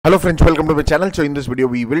Hello friends, welcome to my channel. So in this video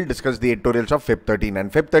we will discuss the editorials of Feb 13 and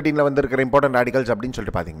Feb 13 ல வந்திருக்கிற important articles அப்படினு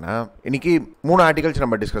சொல்லிட்டு பாத்தீங்கன்னா இன்னைக்கு மூணு articles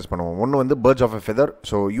நம்ம டிஸ்கஸ் பண்ணுவோம். ஒன்னு வந்து birds of a feather.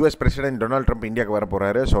 So US President Donald Trump இந்தியாக்கு வர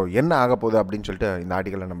போறாரு. So என்ன ஆக போகுது அப்படினு சொல்லிட்டு இந்த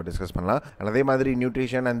ஆர்டிகல்ல நம்ம டிஸ்கஸ் பண்ணலாம். அதே மாதிரி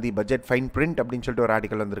nutrition and the budget fine print அப்படினு சொல்லிட்டு ஒரு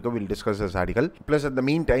ஆர்டிகல் வந்திருக்கு. We'll discuss this article. Plus at the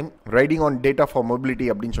meantime riding on data for mobility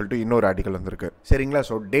அப்படினு சொல்லிட்டு இன்னொரு ஆர்டிகல் வந்திருக்கு. சரிங்களா?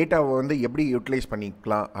 So டேட்டாவை வந்து எப்படி யூட்டிலைஸ்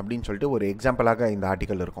பண்ணிக்கலாம் அப்படினு சொல்லிட்டு ஒரு எக்ஸாம்பிளாக இந்த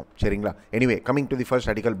ஆர்டிகல் இருக்கும். சரிங்களா? Anyway, coming to the first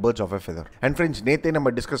article, birds of a feather. And friends, நேத்தே நம்ம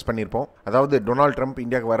டிஸ்கஸ் பண்ணிருப்போம். அதாவது டொனால்ட் ட்ரம்ப்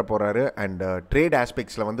இந்தியாவுக்கு வர போறாரு அண்ட் ட்ரேட்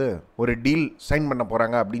ஆஸ்பெக்ட்ஸ்ல வந்து ஒரு டீல் சைன் பண்ண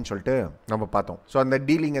போறாங்க அப்படின்னு சொல்லிட்டு நம்ம பார்த்தோம். ஸோ அந்த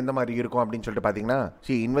டீலிங் எந்த மாதிரி இருக்கும் அப்படின்னு சொல்லிட்டு பார்த்தீங்கன்னா,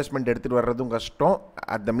 இன்வெஸ்ட்மெண்ட் எடுத்துட்டு வர்றதும் கஷ்டம்,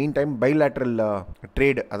 at the mean time bilateral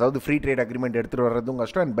trade, அதாவது ஃப்ரீ ட்ரேட் அக்ரிமெண்ட் எடுத்துட்டு வர்றதும்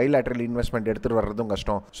கஷ்டம் அண்ட் பைலேட்ரல் இன்வெஸ்ட்மெண்ட் எடுத்துட்டு வர்றதும்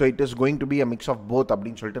கஷ்டம். So it is going to be a mix of both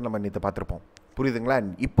அப்படின்னு சொல்லிட்டு நம்ம நேற்று பார்த்துருப்போம். புரியுதுங்களா?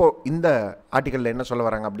 இப்போ இந்த ஆர்டிகல்ல என்ன சொல்ல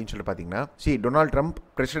வராங்க அப்படின்னு சொல்லி பார்த்தீங்கன்னா, டொனால்ட் ட்ரம்ப்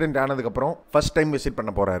பிரசிடென்ட் ஆனதுக்கப்புறம் ஃபர்ஸ்ட் டைம் விசிட்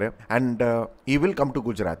பண்ண போறாரு and he will come to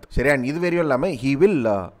Gujarat. சரியா? இது வரையும் இல்லாமல் he will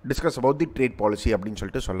discuss about the trade policy அப்படின்னு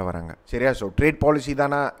சொல்லிட்டு சொல்ல வராங்க. சரியா? ஸோ ட்ரேட் பாலிசி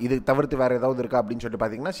தானா, இது தவிர்த்து வேற ஏதாவது இருக்கா அப்படின்னு சொல்லிட்டு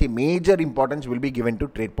பார்த்தீங்கன்னா, major importance will be given to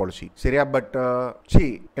trade policy. சரியா? பட்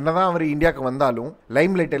என்னதான் அவர் இந்தியாவுக்கு வந்தாலும்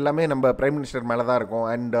லைம் லைட் எல்லாமே நம்ம பிரைம் மினிஸ்டர் மேலே தான் இருக்கும்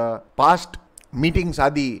and past meetings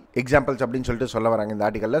Aadhi examples அப்படின்னு சொல்லிட்டு சொல்ல வராங்க இந்த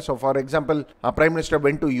ஆர்டிகல்ல. So for example, prime minister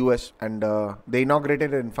went to US and they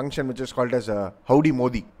inaugurated a function which is called as howdy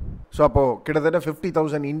Modi. So அப்போ கிட்டத்தட்ட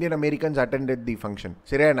 50,000 இந்தியன் அமெரிக்கன்ஸ் அட்டெண்டட் தி ஃபங்க்ஷன்.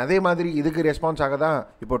 சரியா? அதே மாதிரி இதுக்கு ரெஸ்பான்ஸ் ஆக தான்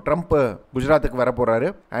இப்போ ட்ரம்ப் குஜராத்துக்கு வர போறாரு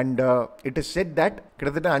and it is set that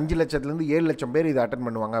கிட்டத்தட்ட 5 லட்சத்துலேருந்து 7 லட்சம் பேர் இதை அட்டன்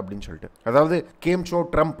பண்ணுவாங்க அப்படின்னு சொல்லிட்டு, அதாவது கேம் ஷோ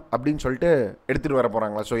ட்ரம்ப் அப்படின்னு சொல்லிட்டு எடுத்துட்டு வர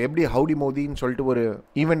போறாங்களா. ஸோ எப்படி ஹவுடி மோடின்னு சொல்லிட்டு ஒரு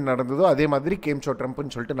ஈவெண்ட் நடந்ததோ அதே மாதிரி கேம் ஷோ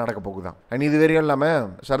ட்ரம்ப்னு சொல்லிட்டு நடக்க போகுதான். அண்ட் இது வரையும் இல்லாமல்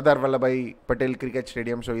Sardar Vallabhbhai Patel cricket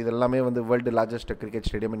stadium, so இதெல்லாமே வந்து world largest cricket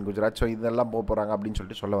stadium in Gujarat. So இதெல்லாம் போக போறாங்க அப்படின்னு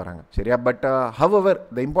சொல்லிட்டு சொல்ல வராங்க. சரியா? But however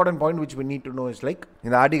the important point which we need to know is like,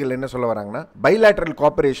 இந்த ஆர்டிகல் என்ன சொல்ல வராங்கன்னா, பைலேட்ரல்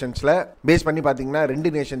கோஆபரேஷன்ஸ்ல பேஸ் பண்ணி பார்த்தீங்கன்னா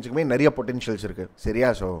ரெண்டு நேஷன்ஸுக்குமே நிறைய பொட்டன்ஷியல்ஸ் இருக்கு. சரியா?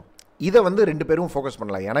 ஸோ இதை வந்து ரெண்டு பேரும் ஃபோக்கஸ்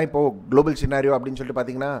பண்ணலாம். ஏன்னா இப்போ குளோபல் சினாரியோ அப்படின்னு சொல்லிட்டு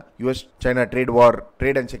பார்த்தீங்கன்னா, US China trade war,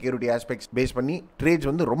 trade and security aspects base பண்ணி ட்ரேட்ஸ்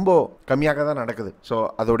வந்து ரொம்ப கம்மியாக தான் நடக்குது. ஸோ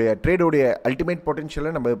அதோடைய ட்ரேடோடைய அல்டிமேட்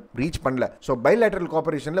பொட்டன்ஷியலை நம்ம ரீச் பண்ணல. So bilateral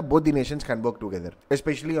கோஆபரேஷனில் both the Nations can work together,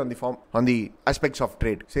 especially on the aspects of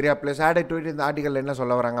trade. சரியா? பிளஸ் ஆட் டு இட் இந்த ஆர்டிகல் என்ன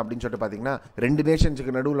சொல்ல வராங்க அப்படின்னு சொல்லிட்டு பார்த்தீங்கன்னா, ரெண்டு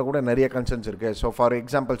நேஷன்ஸுக்கு நடுவில் கூட நிறைய கன்சர்ன்ஸ் இருக்கு. ஸோ ஃபார்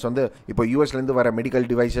எக்ஸாம்பிள்ஸ் வந்து இப்போ யூஎஸ்லேருந்து வர மெடிக்கல்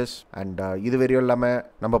டிவைசஸ் அண்ட் இது வரையும் இல்லாமல்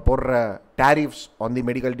நம்ம போடுற tariffs on the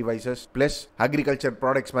medical devices plus agriculture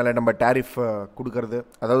products மேலே நம்ம டேரிஃப் கொடுக்கறது,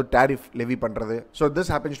 அதாவது டேரிஃப் லெவி பண்ணுறது. So this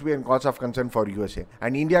happens to be an cos of concern for USA.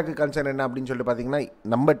 And இந்தியாவுக்கு கன்சர்ன் என்ன அப்படின்னு சொல்லிட்டு பார்த்தீங்கன்னா,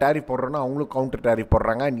 நம்ம டேரிஃப் போடுறோம்னா அவங்களும் கவுண்டர் டேரிஃப்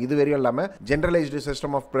போடுறாங்க. அண்ட் இது வரையும் இல்லாமல் ஜென்ரலைஸ்டு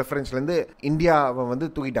சிஸ்டம் ஆஃப் ப்ரிஃபரன்ஸ்லேருந்து இந்தியாவை வந்து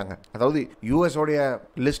தூக்கிட்டாங்க. அதாவது யூஎஸோடைய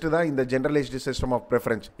லிஸ்ட் தான் இந்த ஜென்ரலைஸ்டு சிஸ்டம் ஆஃப்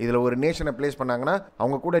ப்ரிஃபரன்ஸ். இதில் ஒரு நேஷனை பிளேஸ் பண்ணாங்கன்னா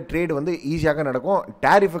அவங்க கூட ட்ரேட் வந்து ஈஸியாக நடக்கும்,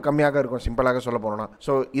 டேரிஃப் கம்மியாக இருக்கும், சிம்பிளாக சொல்ல போனோம்னா.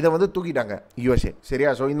 ஸோ இதை வந்து தூக்கிட்டாங்க யூஎஸ்ஏ.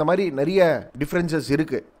 சரியா? ஸோ இந்த மாதிரி நிறைய டிஃபரன்சஸ்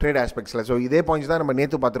இருக்கு ட்ரேட் ஆஸ்பெக்ட்ஸ்ல. ஸோ இதே பாயிண்ட்ஸ் தான் நம்ம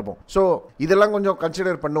நேற்று பார்த்துருப்போம். ஸோ இதெல்லாம் கொஞ்சம்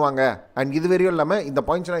கன்சிடர் பண்ணுவாங்க. அண்ட் இது வரையும் இல்லாமல் இந்த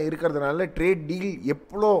பாயிண்ட்ஸ்லாம் இருக்கிறதுனால ட்ரேட் டீல்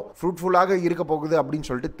எவ்வளோ ஃப்ரூட்ஃபுல்லாக இருக்க போகுது அப்படின்னு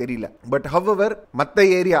சொல்லிட்டு தெரியல. பட் ஹவெவர் மற்ற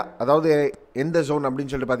ஏரியா, அதாவது எந்த ஜோன்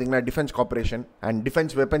அப்படின்னு சொல்லிட்டு பார்த்தீங்கன்னா, defence corporation and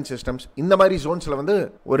defence weapon systems, இந்த மாதிரி ஜோன்ஸில் வந்து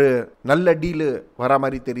ஒரு நல்ல டீலு வர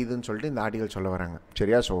மாதிரி தெரியுதுன்னு சொல்லிட்டு இந்த ஆர்டிகல் சொல்ல வராங்க.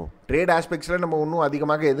 சரியா? ஸோ ட்ரேட் ஆஸ்பெக்ட்ஸில் நம்ம ஒன்றும்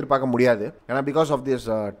அதிகமாக எதிர்பார்க்க முடியாது. ஏன்னா because of this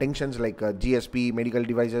tensions like GSP, medical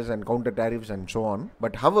devices and counter tariffs and so on.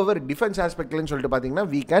 But however defence ஆஸ்பெக்ட்லன்னு சொல்லிட்டு பார்த்தீங்கன்னா,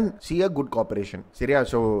 we can see a good cooperation. சரியா?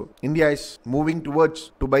 So India is moving towards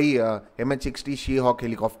to by MH-60 She-Hawk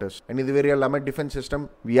helicopters. And இது வரையும் இல்லாமல் defence system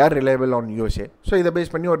we are reliable on USA. So இதை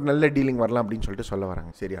base பண்ணி ஒரு நல்ல டீலிங் வரலாம் அப்படின்னு சொல்லிட்டு சொல்ல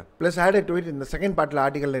வராங்க. சரியா? பிளஸ் ஆடட் டு இட் இந்த செகண்ட் பார்ட்ல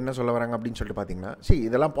ஆர்டிகல்ல என்ன சொல்ல வராங்க அப்படின்னு சொல்லிட்டு பாத்தீங்கன்னா,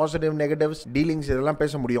 இதெல்லாம் பாசிட்டிவ் நெகட்டிவ்ஸ் டீலிங்ஸ் இதெல்லாம்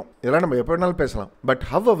பேச முடியும், இதெல்லாம் நம்ம எப்ப வேணாலும் பேசலாம். பட்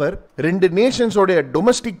ஹவெவர் ரெண்டு நேஷன்ஸோட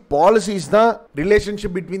டொமஸ்டிக் பாலிசிஸ் தான்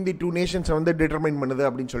relationship between the two Nations வந்து டிட்டர்மைன் பண்ணுது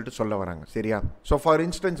அப்படின்னு சொல்லிட்டு சொல்ல வராங்க. சரியா? ஸோ ஃபார்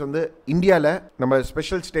இன்ஸ்டன்ஸ் வந்து இந்தியாவில் நம்ம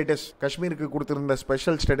ஸ்பெஷல் ஸ்டேட்டஸ், காஷ்மீருக்கு கொடுத்திருந்த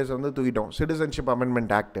ஸ்பெஷல் ஸ்டேட்டஸ் வந்து தூக்கிட்டோம். Citizenship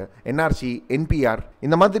amendment act, NRC, NPR,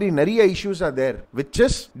 இந்த மாதிரி நிறைய issues R there which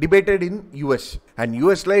is debated in US. And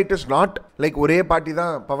யூஎஸ்ல இட் இஸ் நாட் லைக் ஒரே பார்ட்டி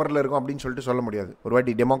தான் பவர்ல இருக்கும் அப்படின்னு சொல்லிட்டு சொல்ல முடியாது. ஒரு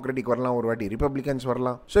வாட்டி டெமோக்ராட்டிக் வரலாம், ஒரு வாட்டி ரிப்பப்ளிகன்ஸ்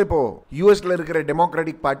வரலாம். ஸோ இப்போ யூஎஸ்ல இருக்கிற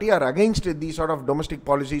democratic party R against the sort of domestic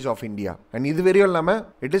policies of India. And இது வரையும் இல்லாம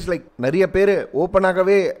இட் இஸ் லைக் நிறைய பேர்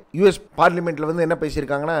ஓப்பனாகவே யூஎஸ் பார்லிமெண்ட்ல வந்து என்ன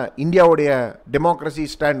பேசியிருக்காங்கன்னா, இந்தியாவுடைய democracy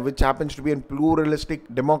stand which happens to be an pluralistic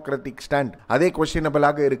democratic stand அதே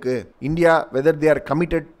கொஸ்டினபிளாக இருக்கு. India whether they are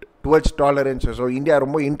committed towards tolerance. So India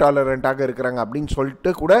ரொம்ப இன்டாலரண்டாக இருக்கிறாங்க அப்படின்னு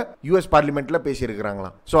சொல்லிட்டு கூட யூஎஸ் பார்லிமெண்ட்ல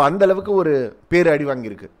பேசியிருக்கிறாங்களாம். ஸோ அந்த அளவுக்கு ஒரு பேர் அடி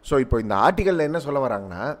வாங்கியிருக்கு. ஸோ இப்போ இந்த ஆர்டிகல்ல என்ன சொல்ல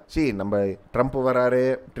வராங்கன்னா, நம்ம ட்ரம்ப் வராரு,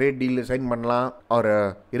 ட்ரேட் டீல் சைன் பண்ணலாம், அவர்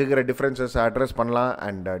இருக்கிற டிஃபரன்சஸ் அட்ரஸ் பண்ணலாம்,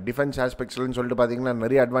 அண்ட் டிஃபென்ஸ் ஆஸ்பெக்ட்ஸ்லன்னு சொல்லிட்டு பார்த்தீங்கன்னா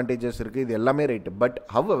நிறைய அட்வான்டேஜஸ் இருக்கு. இது எல்லாமே ரைட். பட்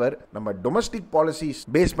ஹவெவர் நம்ம டொமஸ்டிக் பாலிசிஸ்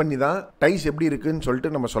பேஸ் பண்ணி தான் டைஸ் எப்படி இருக்குன்னு சொல்லிட்டு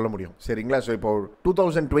நம்ம சொல்ல முடியும். சரிங்களா? ஸோ இப்போ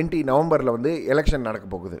 2020 நவம்பர்ல வந்து எலெக்ஷன் நடக்க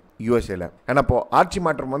போகுது யூஎஸ்ஏல. ஏன்னா இப்போ ஆட்சி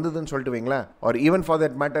மாற்றம் வந்ததுன்னு சொல்லிட்டு வைங்களா, R even for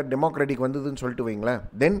that matter democratic வந்ததுன்னு சொல்லிட்டு வைங்களா,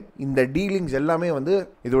 தென் இந்த டீலிங்ஸ் எல்லாமே வந்து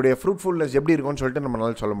இதோடைய ஃப்ரூட்ஃபுல்னஸ் எப்படி இருக்கும்னு சொல்லிட்டு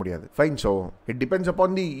நம்மளால சொல்ல முடியாது. Fine. So it depends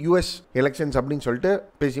upon the US elections அப்படின்னு சொல்லிட்டு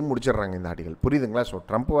பேசி முடிச்சிடுறாங்க இந்த ஆர்டிகல். புரியுதுங்களா? ஸோ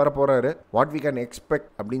ட்ரம்ப் வர போறாரு, வாட் வி கேன் எக்ஸ்பெக்ட்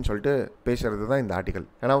அப்படின்னு சொல்லிட்டு பேசுறது தான் இந்த ஆர்டிகல்.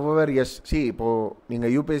 ஏன்னா எஸ் இப்போ நீங்க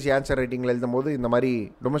யூபிஎஸ்சி ஆன்சர் ரைட்டிங்ல எழுதும் போது இந்த மாதிரி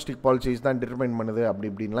டொமஸ்டிக் பாலிசிஸ் தான் டிட்டர்மைன் பண்ணுது அப்படி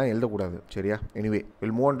இப்படின்லாம் எழுதக்கூடாது. சரியா? Anyway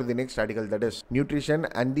will move on to the next article, that is nutrition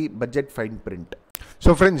and the budget fine print.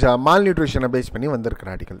 So friends, mall நியூட்ரிஷனை base பண்ணி வந்திருக்கிற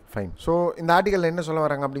ஆர்டிகல். ஃபைன். ஸோ இந்த ஆர்டிகல் என்ன சொல்ல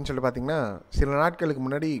வராங்க அப்படின்னு சொல்லி பார்த்தீங்கன்னா, சில நாட்களுக்கு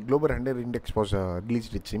முன்னாடி global Hunter index was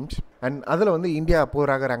released it seems, and அதில் வந்து இந்தியா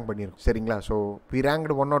போராக ரேங்க் பண்ணியிருக்கும். சரிங்களா? So we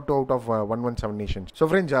ranked 1 or 2 out of 117 nations. So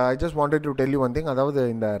friends, I just wanted to tell you one thing. அதாவது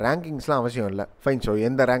இந்த ரேங்கிங்ஸ்லாம் அவசியம் இல்லை. ஃபைன். ஸோ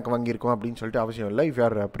எந்த ரேங்க் வாங்கியிருக்கோம் அப்படின்னு சொல்லிட்டு அவசியம் இல்லை if you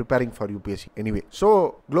are preparing for UPSC. Anyway, so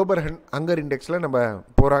global hunger இண்டெக்ஸில் நம்ம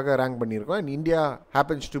போராக ரேங்க் பண்ணியிருக்கோம், and India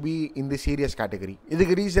happens to be in the serious category.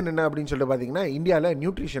 இதுக்கு ரீசன் என்ன அப்படின்னு சொல்லிட்டு பார்த்தீங்கன்னா, இந்தியாவில்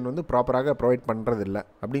நியூட்ரிஷன் வந்து ப்ராப்பராக ப்ரொவைட் பண்றது இல்லை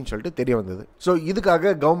அப்படின்னு சொல்லிட்டு தெரிய வந்தது. ஸோ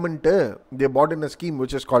இதுக்காக government they pot in a scheme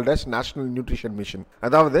which is called as national nutrition mission.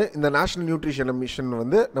 அதாவது இந்த நேஷனல் நியூட்ரிஷன் மிஷன்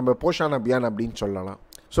வந்து நம்ம போஷான் அபியான் அப்படின்னு சொல்லலாம்.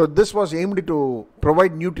 So this was aimed to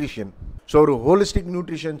provide nutrition. So ஒரு ஹோலிஸ்டிக்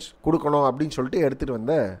நியூட்ரிஷன்ஸ் கொடுக்கணும் அப்படின்னு சொல்லிட்டு எடுத்துகிட்டு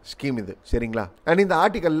வந்த ஸ்கீம் இது. சரிங்களா? அண்ட் இந்த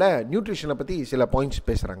ஆர்டிக்கலில் நியூட்ரிஷனை பற்றி சில பாயிண்ட்ஸ்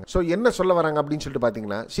பேசுகிறாங்க. ஸோ என்ன சொல்ல வராங்க அப்படின்னு சொல்லிட்டு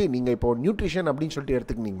பார்த்தீங்கன்னா, நீங்கள் இப்போ நியூட்ரிஷன் அப்படின்னு சொல்லிட்டு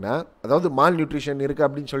எடுத்துக்கிட்டீங்கன்னா, அதாவது மால் நியூட்ரிஷன் இருக்குது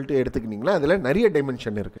அப்படின்னு சொல்லிட்டு எடுத்துக்கிட்டீங்கன்னா அதில் நிறைய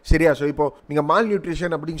டைமென்ஷன் இருக்குது. சரியா? ஸோ இப்போ நீங்கள் மால்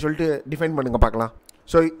நியூட்ரிஷன் அப்படின்னு சொல்லிட்டு டிஃபைன் பண்ணுங்க பார்க்கலாம்.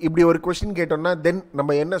 ஸோ இப்படி ஒரு கொஸ்டின் கேட்டோம்னா தென்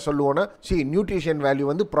நம்ம என்ன சொல்லுவோம்னா, நியூட்ரிஷன் வேல்யூ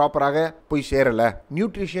வந்து ப்ராப்பராக போய் சேரலை,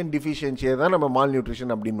 நியூட்ரிஷன் டிஃபிஷியன்சியை தான் நம்ம மால்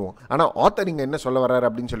நியூட்ரிஷன் அப்படின்னுவோம். ஆனால் ஆத்தர் இங்கே என்ன சொல்ல வர்றாரு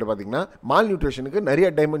அப்படின்னு சொல்லிட்டு பார்த்தீங்கன்னா, மால் நியூட்ரிஷனுக்கு நிறைய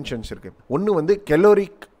டைமென்ஷன்ஸ் இருக்குது. ஒன்று வந்து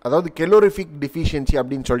கெலோரிக், அதாவது கெலோரிஃபிக் டிஃபிஷியன்சி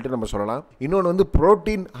அப்படின்னு சொல்லிட்டு நம்ம சொல்லலாம். இன்னொன்று வந்து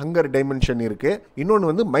புரோட்டீன் ஹங்கர் டைமென்ஷன் இருக்கு, இன்னொன்று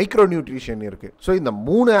வந்து மைக்ரோ நியூட்ரிஷன் இருக்கு. ஸோ இந்த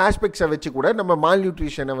 3 ஆஸ்பெக்ட்ஸை வச்சு கூட நம்ம மால்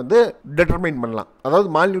நியூட்ரிஷனை வந்து டிட்டர்மைன் பண்ணலாம். அதாவது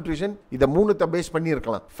மால் நியூட்ரிஷன் இதை 3 பேஸ் பண்ணி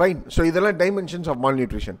இருக்கலாம். ஃபைன். ஸோ இதெல்லாம் dimensions of mall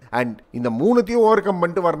nutrition. And இந்த 3 ஓவர் கம்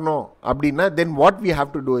பண்ணிட்டு வரணும் அப்படின்னா then what we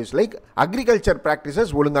have to two is like agriculture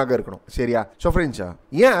practices ஒழுங்காக இருக்கணும். சரியா? ஸோ ஃப்ரெண்ட்ஸ்,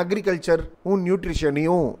 ஏன் அக்ரிகல்ச்சர்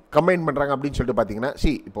நியூட்ரிஷனையும் கம்பைன் பண்றாங்க அப்படின்னு சொல்லிட்டு பார்த்தீங்கன்னா,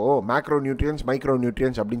 இப்போ மேக்ரோ நியூட்ரியன்ஸ், மைக்ரோ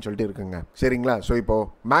நியூட்ரியன்ஸ் அப்படின்னு சொல்லிட்டு இருக்குங்க. சரிங்களா? ஸோ இப்போ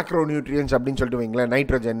மேக்ரோ நியூட்ரியன்ஸ் அப்படின்னு சொல்லிட்டு வைங்களேன்,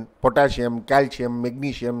 nitrogen, potassium, calcium,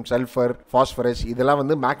 magnesium, sulphur, phosphorus, இதெல்லாம்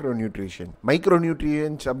வந்து மேக்ரோ நியூட்ரிஷன். மைக்ரோ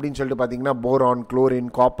நியூட்ரியன்ஸ் அப்படின்னு சொல்லிட்டு பார்த்தீங்கன்னா boron,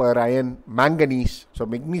 chlorine, copper, iron, manganese. So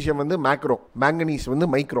magnesium வந்து மேக்ரோ, மேங்கனீஸ் வந்து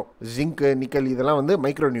மைக்ரோ, ஜிங்க், நிக்கல், இதெல்லாம் வந்து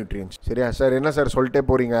மைக்ரோ நியூட்ரியன்ஸ். சரியா? சார் என்ன சார் சொல்லிட்டே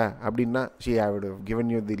போறீங்க அப்படின்னா, I would have given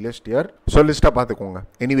you the list here. So லிஸ்ட்டாக பார்த்துக்கோங்க.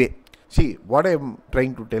 Anyway, what I am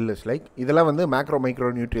trying to tell is like இதெல்லாம் வந்து மேக்ரோ மைக்ரோ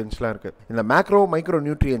நியூட்ரியன்ஸ்லாம் இருக்குது. இந்த மேக்ரோ மைக்ரோ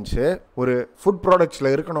நியூட்ரியன்ஸு ஒரு ஃபுட் ப்ராடக்ட்ஸில்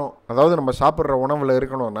இருக்கணும், அதாவது நம்ம சாப்பிட்ற உணவில்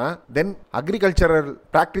இருக்கணும்னா தென் அக்ரிகல்ச்சரல்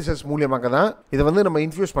ப்ராக்டிசஸ் மூலியமாக தான் இதை வந்து நம்ம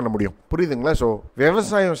இன்ஃபியூஸ் பண்ண முடியும். புரியுதுங்களா? ஸோ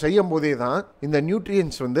விவசாயம் செய்யும் போதே தான் இந்த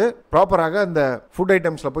நியூட்ரியன்ஸ் வந்து ப்ராப்பராக அந்த ஃபுட்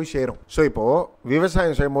ஐட்டம்ஸில் போய் சேரும். ஸோ இப்போது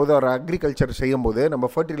விவசாயம் செய்யும் போது ஒரு அக்ரிகல்ச்சர் செய்யும் போது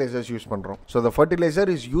நம்ம ஃபர்டிலைசர்ஸ் யூஸ் பண்ணுறோம். So the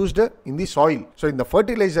fertiliser is used in the soil. So இந்த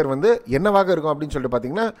ஃபர்டிலைசர் வந்து என்னவாக இருக்கும் அப்படின்னு சொல்லிட்டு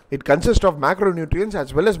பார்த்தீங்கன்னா, it consist of macronutrients as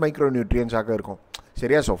well as micronutrients ஆக இருக்கும்.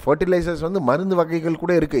 சரியா? ஸோ ஃபர்டிலைசர்ஸ் வந்து மருந்து வகைகள்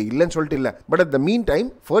கூட இருக்கு, இல்லைன்னு சொல்லிட்டு இல்லை. But at the mean time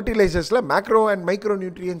ஃபர்டிலைசர்ஸ்ல macro and micro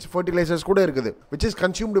nutrients fertilisers கூட இருக்குது, which is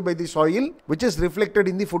consumed by the soil, which is reflected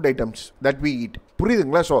in the food items that we eat.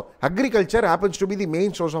 புரியுதுங்களா? So agriculture happens to be the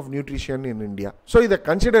main source of nutrition in India. So இதை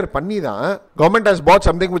consider பண்ணி தான் government has bought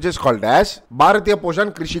something which is called as Bharatiya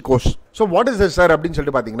Poshan Krishi Ghosh. So what is this sir அப்படின்னு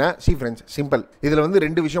சொல்லிட்டு பார்த்தீங்கன்னா, friends, simple. இதில் வந்து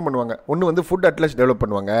 2 விஷயம் பண்ணுவாங்க. ஒன்று வந்து ஃபுட் அட்லஸ் டெவலப்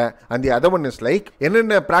பண்ணுவாங்க, and the other one is like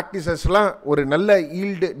என்னென்ன ப்ராக்டிசஸ்லாம் ஒரு நல்ல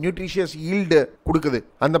ஈல்டு, நியூட்ரிஷியஸ் ஈல்டு கொடுக்குது,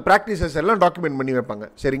 அந்த ப்ராக்டிசஸ் எல்லாம் டாக்குமெண்ட் பண்ணி வைப்பாங்க.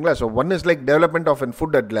 சரிங்களா? So one is like development of an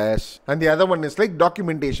food atlas and the other one is like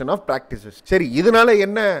documentation of practices. சரி, இதனால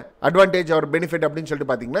என்ன அட்வான்டேஜ் ஆர் பெனிஃபிட் அப்படின்னு சொல்லிட்டு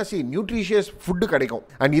பார்த்தீங்கன்னா, நியூட்ரிஷியஸ் ஃபுட் கிடைக்கும்.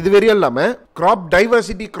 அண்ட் இது வரையும் இல்லாமல் கிராப்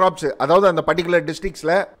டைவர்சிட்டி கிராப்ஸ், அதாவது அந்த பர்டிகுலர்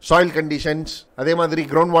டிஸ்ட்ரிக்ட்ஸ்ல சாயில் கண்டிஷன்ஸ், அதே மாதிரி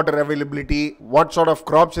ground water availability, what sort of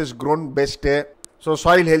graphs is grown best, so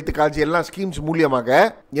soil health Golgi எல்லா ஸ்கீம்ஸ் மூலியமாக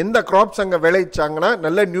எந்த கிராப்ஸ் அங்க விளைச்சாங்கன்னா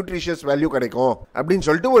நல்ல நியூட்ரிஷியஸ் வேல்யூ கிடைக்கும் அப்படின்னு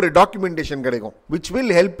சொல்லிட்டு ஒரு டாக்குமெண்டேஷன் கிடைக்கும் which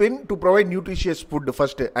will help in to provide nutritious food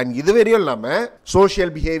first. and இது வரையும் இல்லாம social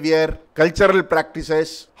behavior, cultural practices,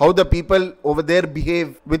 how the people over there behave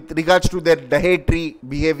with regards to their dietary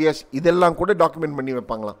behaviors, இதெல்லாம் கூட டாக்குமெண்ட் பண்ணி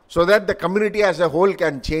வைப்பாங்களாம். so that the community as a whole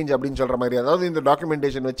can change அப்படின்னு சொல்ற மாதிரி. அதாவது இந்த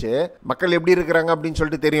டாக்குமெண்டேஷன் வச்சு மக்கள் எப்படி இருக்கிறாங்க அப்படின்னு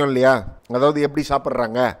சொல்லிட்டு தெரியும் இல்லையா, அதாவது எப்படி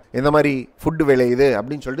சாப்பிட்றாங்க, எந்த மாதிரி ஃபுட் விளையுது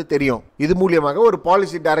அப்படின்னு சொல்லிட்டு தெரியும். இது மூலியமாக ஒரு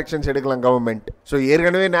பாலிசி டைரக்ஷன்ஸ் எடுக்கலாம் கவர்மெண்ட். ஸோ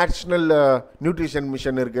ஏற்கனவே நேஷனல் நியூட்ரிஷன்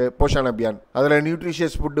மிஷன் இருக்கு, போஷான் அபியான், அதில்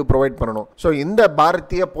நியூட்ரிஷியஸ் ஃபுட் ப்ரொவைட் பண்ணணும். ஸோ இந்த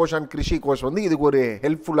பாரதிய போஷான் கிருஷி கோர்ஸ் வந்து இதுக்கு ஒரு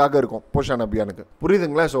ஹெல்ப்ஃபுல்லாக இருக்கும் போஷான் அபியானுக்கு.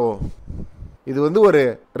 புரியுதுங்களா? ஸோ இது வந்து ஒரு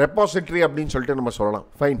ரெபாசிட்டரி அப்படின்னு சொல்லிட்டு நம்ம சொல்லலாம்.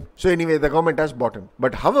 Fine. So anyway the government has bought in.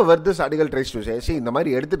 But however this article tries to say, இந்த மாதிரி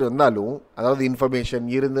எடுத்துட்டு வந்தாலும், அதாவது இன்ஃபர்மேஷன்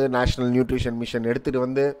இருந்து நேஷனல் நியூட்ரிஷன் மிஷன் எடுத்துட்டு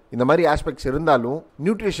வந்து இந்த மாதிரி ஆஸ்பெக்ட்ஸ் இருந்தாலும்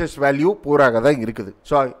நியூட்ரிஷியஸ் வேல்யூ போராக தான் இருக்குது.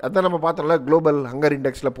 ஸோ அதான் நம்ம பார்த்தோம்ல, குளோபல் ஹங்கர்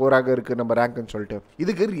இண்டெக்ஸ்ல போராக இருக்கு நம்ம ரேங்க்னு சொல்லிட்டு.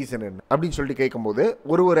 இதுக்கு ரீசன் என்ன அப்படின்னு சொல்லிட்டு கேட்கும்போது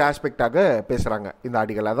ஒரு ஆஸ்பெக்டாக பேசுறாங்க இந்த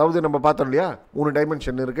ஆர்டிகல். அதாவது நம்ம பார்த்தோம் இல்லையா, 3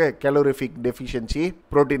 டைமென்ஷன் இருக்கு, கேலோரிஃபிக் deficiency,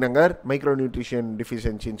 protein hunger, micro nutrition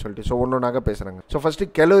டெஃபிஷியன்சின்னு சொல்லிட்டு. ஸோ ஒன்னொன்னாக பேசுறாங்க. ஸோ ஃபர்ஸ்ட்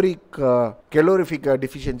கேலோரிஃபிக்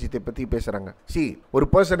டெஃபிஷியன்சி பத்தி பேசுறாங்க. ஒரு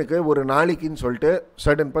பர்சனுக்கு ஒரு நாளைக்குன்னு சொல்லிட்டு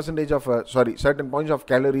சர்டன் பாயிண்ட்ஸ் ஆஃப்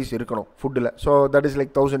கேலரிஸ் இருக்கணும் ஃபுட்ல. So that is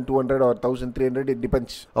like 1200 or 1300, it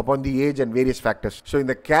depends upon the age and various factors. So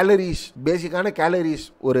இந்த கேலரிஸ், பேசிக்கான கேலரிஸ்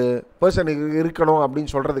ஒரு பர்சனுக்கு இருக்கணும்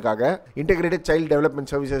அப்படின்னு சொல்றதுக்காக இன்டெகிரேட்டட் சைல்ட்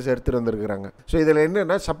டெவலப்மெண்ட் சர்வீசஸ் எடுத்துட்டு வந்திருக்காங்க. ஸோ இதில்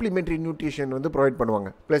என்னன்னா சப்ளிமெண்டரி நியூட்ரிஷன் வந்து ப்ரொவைட்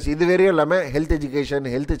பண்ணுவாங்க. பிளஸ் இது வேறையும் இல்லாமல் health education,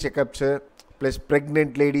 health check-ups, plus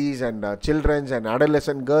pregnant ladies and children and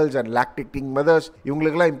adolescent girls and lactating mothers,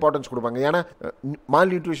 இவங்களுக்குலாம் இம்பார்ட்டன்ஸ் கொடுப்பாங்க. ஏன்னா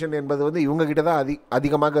மால் நியூட்ரிஷன் என்பது வந்து இவங்க கிட்ட தான்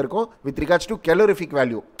அதிகமாக இருக்கும் வித் ரிகார்ட்ஸ் டு கேலோரிஃபிக்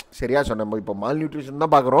வேல்யூ. சரியா சொன்னோம். இப்போ மால் நியூட்ரிஷன்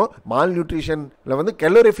தான் பார்க்குறோம். மால் நியூட்ரிஷன்ல வந்து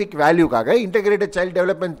கேலோரிஃபிக் வேல்யூக்காக integrated child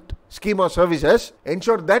development scheme or services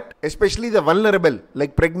ensure that especially the vulnerable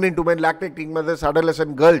like pregnant women, lactating mothers,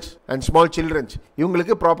 adolescent girls and small children,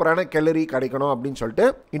 இவங்களுக்கு ப்ராப்பரான கேலரி கிடைக்கணும் அப்படின்னு சொல்லிட்டு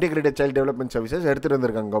இன்டெகிரேட்டட் சைல்ட் டெவலப்மெண்ட் சர்வீசஸ் எடுத்துட்டு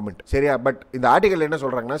வந்திருக்காங்க கவர்மெண்ட். சரியா? பட் இந்த ஆர்டிகல் என்ன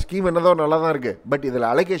சொல்றாங்கன்னா, ஸ்கீம் என்னதோ நல்லா தான் இருக்கு, பட் இதுல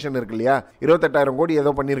அலோகேஷன் இருக்கு இல்லையா, 28,000 கோடி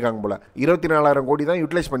ஏதோ பண்ணிருக்காங்க போல, 24,000 கோடி தான்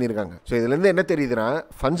யூட்டிலைஸ் பண்ணிருக்காங்க. ஸோ இதுல இருந்து என்ன தெரியுதுன்னா,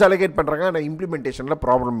 ஃபண்ட்ஸ் அலோகேட் பண்றாங்க, ஆனால் இம்ப்ளிமெண்டேஷன்ல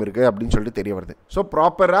ப்ராப்ளம் இருக்கு அப்படின்னு சொல்லிட்டு தெரிய வருது. ஸோ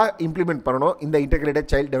ப்ராப்பரா இம்ப்ளிமெண்ட் பண்ணணும் இந்த இன்டெகிரேட்டட்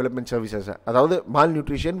சைல்ட் டெவலப்மெண்ட் சர்வீசஸ், அதாவது mall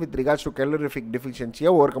nutrition with regards to கேலோரிஃபிக் டெஃபிஷியன்சியை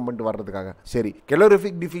over come பண்ணிட்டு வர்றதுக்காக. சரி,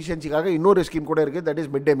 கேலோரிஃபிக் டெஃபிஷியன்சிக்காக இன்னொரு ஸ்கீம் கூட இருக்கு, that is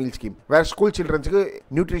mid day meal scheme, வேற ஸ்கூல் சில்ட்ரன்ஸ்க்கு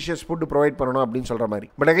நியூட்ரிஷியஸ் ஃபுட் ப்ரொவைட் பண்ணணும் அப்படின்னு சொல்ற மாதிரி.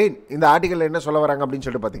 பட் அகைன் இந்த ஆர்டிகல் என்ன சொல்ல வராங்க அப்படின்னு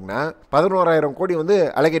சொல்லிட்டு பாத்தீங்கன்னா, 11,000 கோடி வந்து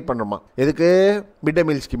அலோகேட் பண்ணணுமா எதுக்கு, மிட் டே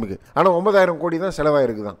மீல் ஸ்கீமுக்கு. ஆனால் 9,000 கோடி தான்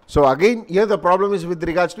செலவாயிருக்கு தான். So again here the problem is with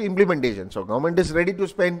regards to implementation. So government is ready to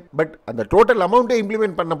spend, but அந்த டோட்டல் அமௌண்ட்டை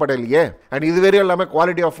இம்ப்ளிமெண்ட் பண்ணப்படலையே. அண்ட் இது வேற இல்லாமல்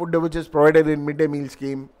quality of food which is provided in mid day meal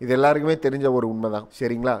scheme, இது எல்லாருக்குமே தெரிஞ்ச ஒரு உண்மைதான்.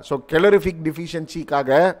 சரிங்களா? ஸோ கேலோரிஃபிக் டெஃபிஷியன்சிக்காக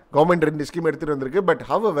கவர்மெண்ட் 2 ஸ்கீம் எடுத்துட்டு வந்திருக்கு, பட்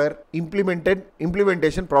ஹவெவர்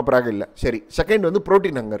இம்ப்ளிமெண்டேஷன் ப்ராப்பராக இல்லை. சரி, செகண்ட் வந்து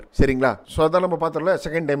புரோட்டீன் ஹங்கர். சரிங்களா? ஸோ அதான் நம்ம பார்த்தோம்ல,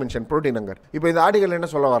 செகண்ட் டைமென்ஷன் புரோட்டீன் ஹங்கர். இப்போ இந்த ஆர்டிகல் என்ன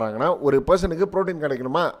சொல்ல வராங்கன்னா, ஒரு பர்சனுக்கு புரோட்டீன்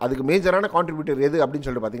கிடைக்கணுமா, அதுக்கு மேஜரான கான்ட்ரிபியூட்டர் எது அப்படின்னு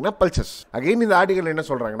சொல்லிட்டு பார்த்தீங்கன்னா பல்சஸ். அகைன் இந்த ஆர்டிகல் என்ன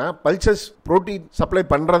சொல்றாங்கன்னா, பல்சஸ் புரோட்டீன் சப்ளை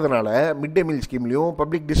பண்றதுனால மிட் டே மீல் ஸ்கீம்லயும்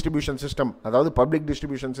பப்ளிக் டிஸ்ட்ரிபியூஷன் சிஸ்டம், அதாவது பப்ளிக்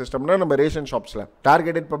டிஸ்ட்ரிபியூஷன் சிஸ்டம்னா நம்ம ration ஷாப்ஸ்ல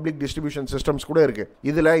targeted public distribution systems கூட இருக்கு.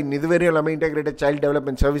 இதுல இதுவரையும் எல்லாமே integrated child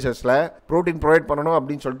development சர்வீசஸ்ல protein provide பண்ணணும்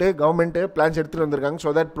அப்படின்னு சொல்லிட்டு கவர்மெண்ட் பிளான்ஸ் எடுத்துட்டு வந்திருக்காங்க.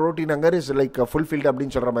 So that protein hunger is like fulfilled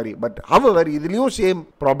அப்படின்னு சொல்ற மாதிரி. பட் ஹவெவர் இதுலயும் சேம்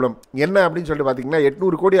ப்ராப்ளம் என்ன அப்படின்னு சொல்லிட்டு பாத்தீங்கன்னா,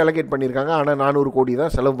 800 கோடி அலோகேட் பண்ணிருக்காங்க, ஆனா 400 கோடி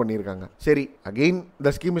தான் செலவு பண்ணிருக்காங்க. சரி, again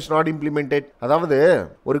the scheme is not implemented. அதாவது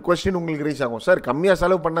ஒரு क्वेश्चन உங்களுக்கு ரைஸ் ஆகும், சார் கம்மியா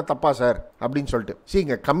செலவு பண்ண தப்பா சார் அப்படின்னு சொல்லிட்டு.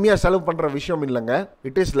 சீங்க, கம்மியா செலவு பண்ற விஷயம் இல்லங்க,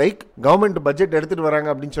 it is like government budget எடுத்துட்டு வராங்க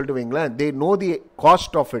அப்படின்னு சொல்லிட்டு வைங்களேன், they know the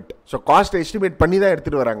cost of it. So cost estimate பண்ணி தான்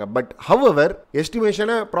எடுத்துட்டு வராங்க. பட் ஹவெவர்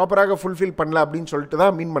எஸ்டிமேஷனை ப்ராப்பராக ஃபுல்ஃபில் பண்ணல அப்படின்னு சொல்லிட்டு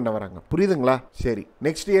தான் மீன் பண்ண வராங்க. புரியுதுங்களா? சரி,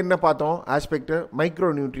 நெக்ஸ்ட் என்ன பார்த்தோம் ஆஸ்பெக்ட், மைக்ரோ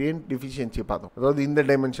நியூட்ரியன் டெஃபிஷியன்சி பார்த்தோம். அதாவது இந்த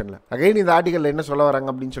டைமென்ஷன்ல அகைன் இந்த ஆர்டிகல் என்ன சொல்ல வராங்க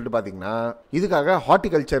அப்படின்னு சொல்லிட்டு பாத்தீங்கன்னா, இதுக்காக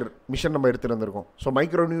ஹார்டிகல்ச்சர் மிஷன் நம்ம எடுத்துட்டு வந்திருக்கோம். ஸோ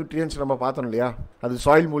மைக்ரோ நியூட்ரியன்ஸ் நம்ம பார்த்தோம் இல்லையா, அது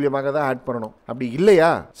சாயில் மூலியமாக தான் ஆட் பண்ணணும். அப்படி இல்லையா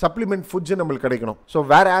சப்ளிமெண்ட் ஃபுட்ஸ் நம்மளுக்கு கிடைக்கணும். ஸோ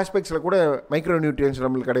வேற ஆஸ்பெக்ட்ஸ்ல கூட மைக்ரோ நியூட்ரியன்ஸ்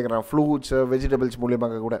நம்மளுக்கு கிடைக்கிறான், ஃப்ரூட்ஸ் வெஜிடபிள்ஸ்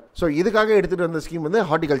மூலியமாக கூட. ஸோ இதுக்காக எடுத்துட்டு வந்த ஸ்கீம் வந்து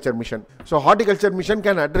horticulture mission. So horticulture mission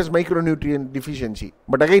can address micro nutrient deficiency.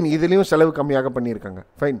 But again இதுலயும் செலவு கம்மியாக பண்ணியிருக்காங்க.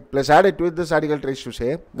 Fine. Plus added to this article tries to say,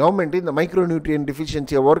 government இந்த மைக்ரோ நியூட்ரியன்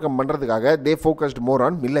டெஃபிஷியன்சியை ஓவர் கம் பண்றதுக்காக தே focused more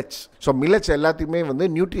on millets. So millets எல்லாத்தையுமே வந்து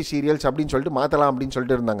nutri serials அப்படின்னு சொல்லிட்டு மாத்தலாம் அப்படின்னு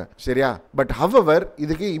சொல்லிட்டு இருந்தாங்க. சரியா? பட் ஹவெவர்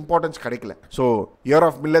இதுக்கு இம்பார்ட்டன்ஸ் கிடைக்கல. ஸோ இயர்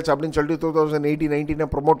ஆஃப் மில்லட்ஸ் அப்படின்னு சொல்லிட்டு 2018-19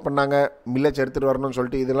 ப்ரொமோட் பண்ணாங்க, மில்லட்ஸ் எடுத்துட்டு வரணும்னு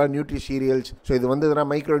சொல்லிட்டு. இதெல்லாம் நியூட்ரி சீரியல்ஸ். ஸோ இது வந்து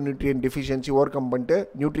micro nutrient deficiency over come பண்ணிட்டு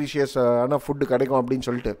நியூட்ரிஷியஸ் ஆன ஃபுட்டு கிடைக்கும் அப்படின்னு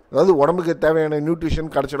சொல்லிட்டு, அதாவது உடம்புக்கு தேவையான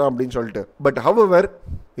நியூட்ரிஷன் கிடைச்சிடும் அப்படின்னு சொல்லிட்டு. பட் ஹவெவர்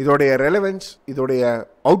இதோடைய ரெலவென்ஸ், இதோடைய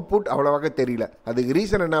அவுட்புட் அவ்வளவாக தெரியல. அதுக்கு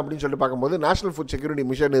ரீசன் என்ன அப்படின்னு சொல்லிட்டு பார்க்கும்போது, நேஷனல் ஃபுட் செக்யூரிட்டி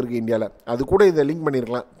மிஷன் இருக்குது இந்தியாவில், அது கூட இதை லிங்க்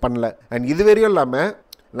பண்ணியிருக்கலாம், பண்ணல. அண்ட் இது வரையும் இல்லாமல்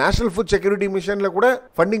நேஷனல் ஃபுட் செக்யூரிட்டி மிஷனில் கூட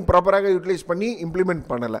ஃபண்டிங் ப்ராப்பராக யூட்டிலைஸ் பண்ணி இம்ப்ளிமெண்ட்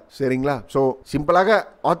பண்ணலை. சரிங்களா? ஸோ சிம்பிளாக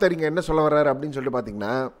ஆத்தர் இங்கே என்ன சொல்ல வர்றாரு அப்படின்னு சொல்லிட்டு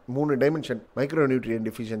பார்த்தீங்கன்னா, 3 dimension, micro nutrient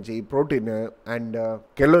deficiency, protein and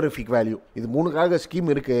calorific value, இது 3க்காக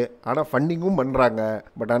ஸ்கீம் இருக்குது. ஆனால் ஃபண்டிங்கும் பண்ணுறாங்க,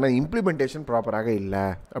 பட் ஆனால் இம்ப்ளிமெண்டேஷன் ப்ராப்பராக இல்லை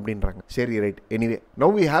அப்படின்றாங்க. சரி, right. Anyway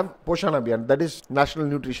now we have Poshan Abhiyan, that is national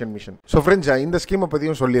nutrition mission. So friends, இந்த ஸ்கீமை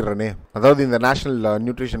பற்றியும் சொல்லிடுறேனே, அதாவது இந்த நேஷனல்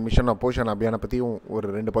நியூட்ரிஷன் மிஷன் போஷான் அபியானை பற்றியும் ஒரு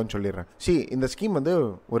 2 பாயிண்ட் சொல்லிடுறேன். இந்த ஸ்கீம் வந்து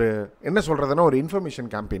ஒரு என்ன சொல்றதுன்னா ஒரு இன்ஃபர்மேஷன்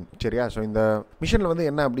கேம்பெயின். சரியா? ஸோ இந்த மிஷன்ல வந்து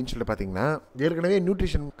என்ன அப்படின்னு சொல்லிட்டு பார்த்தீங்கன்னா, ஏற்கனவே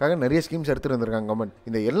நியூட்ரிஷனுக்காக நிறைய ஸ்கீம்ஸ் எடுத்துட்டு வந்திருக்காங்க கவர்மெண்ட்.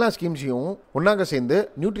 இந்த எல்லா ஸ்கீம்ஸையும் ஒன்னாக சேர்ந்து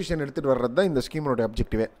நியூட்ரிஷன் எடுத்துட்டு வர்றது தான் இந்த ஸ்கீமோட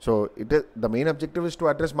அப்ஜெக்டிவே. So the main objective is to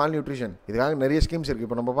address mall nutrition. இதுக்காக நிறைய ஸ்கீம்ஸ் இருக்கு.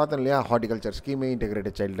 இப்போ நம்ம பார்த்தோம் இல்லையா, horticulture scheme,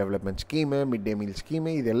 integrated child development scheme, mid டே மீல்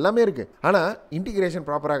ஸ்கீம், இது எல்லாமே இருக்கு. ஆனா இன்டிகிரேஷன்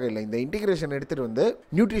ப்ராப்பராக இல்லை. இந்த இன்டிகிரேஷன் எடுத்துட்டு வந்து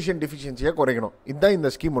நியூட்ரிஷன் டெஃபிஷியன்சியை குறைக்கணும். இதுதான்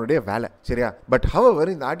இந்த ஸ்கீமோட வேலை. சரியா? பட்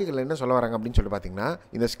ஹவெவர் இந்த ஆர்டிகல் என்ன சொல்ல வராங்க அப்படின்னு சொல்லி பார்த்தீங்கன்னா,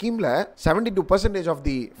 இந்த ஸ்கீம்ல 72% of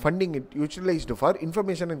the funding it utilized for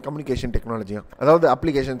information and communication technology, அதாவது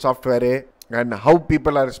application software and how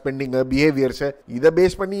people are spending behaviors, இதை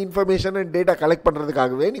பேஸ் பண்ணி இன்ஃபர்மேஷன் அண்ட் டேட்டா கலெக்ட்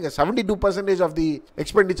பண்ணுறதுக்காகவே நீங்கள் 72% ஆஃப் தி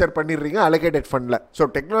எக்ஸ்பெண்டிச்சர் பண்ணிடுறீங்க அலோகேட்டட் ஃபண்டில்.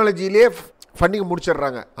 ஸோ டெக்னாலஜியிலே ஃபண்டிங்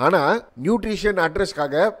முடிச்சிடுறாங்க. ஆனால் நியூட்ரிஷன்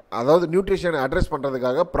அட்ரஸ்க்காக, அதாவது நியூட்ரிஷன் அட்ரஸ்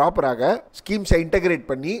பண்ணுறதுக்காக ப்ராப்பராக ஸ்கீம்ஸை இன்டெகிரேட்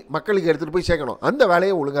பண்ணி மக்களுக்கு எடுத்துகிட்டு போய் சேர்க்கணும், அந்த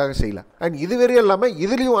வேலையை ஒழுங்காக செய்யலாம். அண்ட் இதுவரையும் இல்லாமல்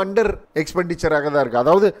இதுலேயும் அண்டர் எக்ஸ்பெண்டிச்சராக தான் இருக்குது.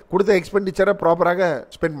 அதாவது கொடுத்த எக்ஸ்பெண்டிச்சரை ப்ராப்பராக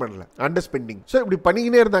ஸ்பெண்ட் பண்ணல, அண்டர் ஸ்பெண்டிங். ஸோ இப்படி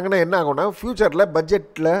பண்ணிக்கினே இருந்தாங்கன்னா என்ன ஆகும்னா, ஃபியூச்சரில்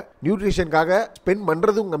பட்ஜெட்டில் நியூட்ரிஷன் ஸ்பெண்ட்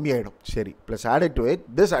பண்றதும் கம்மியாயிடும். சரி, plus added to it,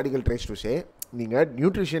 this article tries to say, நீங்க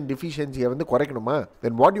நியூட்ரிஷன் டெஃபிஷியன்சியை வந்து குறைக்கணுமா,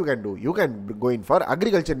 then what you can do, you can go in for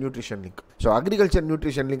agriculture nutrition link. So agriculture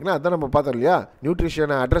nutrition லிங்க்னா அதான் நம்ம பார்த்தோம் இல்லையா,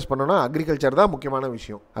 நியூட்ரிஷனை அட்ரஸ் பண்ணணும்னா அக்ரிகல்ச்சர் தான் முக்கியமான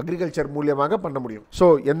விஷயம். அக்ரிகல்ச்சர் மூலியமாக பண்ண முடியும். ஸோ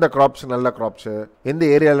எந்த கிராப்ஸ் நல்ல கிராப்ஸ், எந்த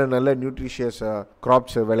ஏரியாவில் நல்ல நியூட்ரிஷியஸ்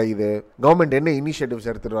கிராப்ஸ் விளையுது, கவர்மெண்ட் என்ன இனிஷியேட்டிவ்ஸ்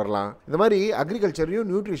எடுத்துட்டு வரலாம், இந்த மாதிரி அக்ரிகல்ச்சரையும்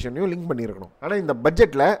நியூட்ரிஷனையும் லிங்க் பண்ணியிருக்கணும். ஆனால் இந்த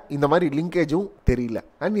பட்ஜெட்டில் இந்த மாதிரி லிங்கேஜும் தெரியல.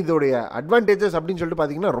 அண்ட் இதோடைய அட்வான்டேஜஸ் அப்படின்னு சொல்லிட்டு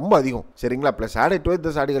பார்த்தீங்கன்னா ரொம்ப அதிகம். சரிங்களா? Plus added to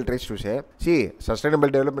this article tries to say,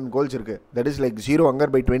 sustainable development goals இருக்கு, that is like zero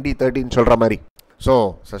hunger by 2030 சொல்ற மாதிரி. So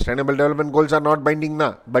sustainable development goals R not binding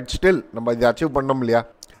தான், பட் ஸ்டில் நம்ம இதை அச்சீவ் பண்ணோம் இல்லையா.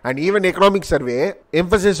 And even economic survey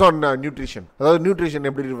emphasis on nutrition, அதாவது nutrition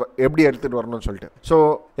எப்படி எடுத்துட்டு வரணும்னு சொல்லிட்டு. ஸோ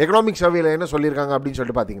எக்கனாமிக் சர்வேல என்ன சொல்லியிருக்காங்க அப்படின்னு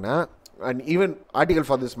சொல்லிட்டு பார்த்தீங்கன்னா, and even article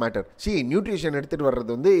for this matter, see nutrition எடுத்துட்டு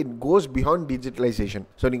வர்றது வந்து it goes beyond digitalization.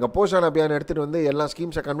 so நீங்க போஷான் அபியான் எடுத்துட்டு வந்து எல்லா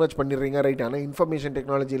ஸ்கீம்ஸை கன்வெர்ட் பண்ணிடுறீங்க, ரைட். ஆனால் இன்ஃபர்மேஷன்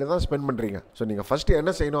டெக்னாலஜியில தான் ஸ்பெண்ட் பண்றீங்க. ஸோ நீங்க ஃபர்ஸ்ட்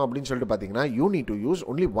என்ன செய்யணும் அப்படின்னு சொல்லிட்டு பார்த்தீங்கன்னா, you need to use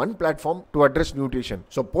only one platform to address nutrition.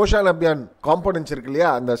 So Poshan Abhiyan components இருக்கு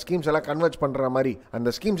இல்லையா, அந்த ஸ்கீம்ஸ் எல்லாம் கன்வெர்ட் பண்ற மாதிரி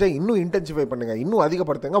அந்த ஸ்கீம்ஸை இன்னும் இன்டென்சிஃபை பண்ணுங்க, இன்னும்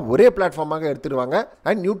அதிகப்படுத்துங்க, ஒரே பிளாட்ஃபார்மாக எடுத்துருவாங்க.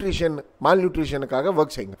 அண்ட் நியூட்ரிஷன் மால் நியூட்ரிஷனுக்காக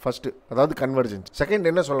ஒர்க் செய்யுங்க ஃபர்ஸ்ட், அதாவது கன்வர்ஜென்ஸ். செகண்ட்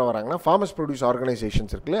என்ன சொல்ல வராங்கன்னா, ஃபார்மர்ஸ் ப்ரொடியூஸ்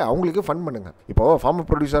ஆர்கனைசேஷன்ஸ் இருக்குல்ல, அவங்களுக்கு ஃபண்ட் பண்ணுங்க. இப்போ farmer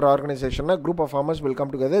producer ஆர்கனைசேஷன்னா group of farmers will come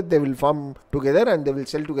together, they will form together and they will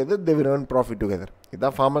sell together, they will earn profit together.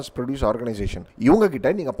 இதான் ஃபார்மர்ஸ் ப்ரொடியூஸ் ஆர்கனைசேஷன். இவங்க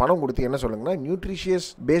கிட்ட நீங்க பணம் கொடுத்து என்ன சொல்லுங்கன்னா, நியூட்ரிஷியஸ்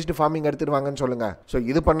பேஸ்டு ஃபார்மிங் எடுத்துட்டு வாங்கன்னு சொல்லுங்க. ஸோ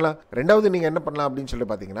இது பண்ணலாம். ரெண்டாவது நீங்க என்ன பண்ணலாம் அப்படின்னு சொல்லி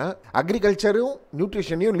பார்த்தீங்கன்னா, அக்ரிகல்ச்சரும்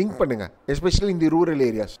நியூட்ரிஷனையும் லிங்க் பண்ணுங்க, எஸ்பெஷலி இந்த ரூரல்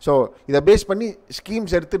ஏரியாஸ். ஸோ இதை பேஸ் பண்ணி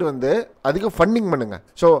ஸ்கீம்ஸ் எடுத்துட்டு வந்து அதுக்கு ஃபண்டிங் பண்ணுங்க.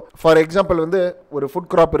 ஸோ ஃபார் எக்ஸாம்பிள் வந்து ஒரு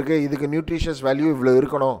ஃபுட் கிராப் இருக்கு, இதுக்கு நியூட்ரிஷியஸ் வேல்யூ இவ்வளோ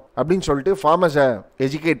இருக்கணும் அப்படின்னு சொல்லிட்டு ஃபார்மர்ஸை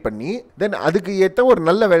எஜுகேட் பண்ணி தென் அதுக்கு ஏற்ற ஒரு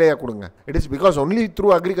நல்ல வேலையாக கொடுங்க. It is because only through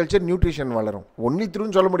agriculture nutrition வளரும். ஒன்லி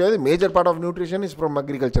த்ரூன்னு சொல்ல முடியாது, major part of nutrition is from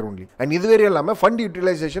agriculture only. And இதுவரை இல்லாமல் ஃபண்ட்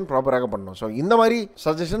யூட்டிலைசேஷன் ப்ராப்பராக பண்ணணும். ஸோ இந்த மாதிரி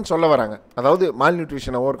சஜஷன் சொல்ல வராங்க, அதாவது மால்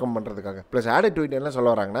நியூட்ரிஷனை ஓவர் கம் பண்ணுறதுக்காக. ப்ளஸ் ஆடட் டு இட் என்ன சொல்ல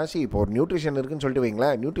வராங்கன்னா, இப்போ ஒரு நியூட்ரிஷன் இருக்குன்னு சொல்லிட்டு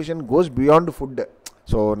வைங்களேன், நியூட்ரிஷன் கோஸ் பியாண்ட் ஃபுட்.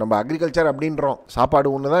 ஸோ நம்ம அக்ரிகல்ச்சர் அப்படின்றோம், சாப்பாடு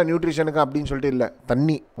ஒன்று தான் நியூட்ரிஷனுக்கு அப்படின்னு சொல்லிட்டு இல்லை,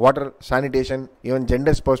 தண்ணி, water, sanitation, even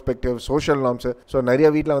genders perspective, social norms. So நிறைய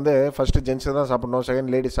வீட்டில் வந்து ஃபர்ஸ்ட் ஜென்ஸ் தான் சாப்பிடணும், செகண்ட்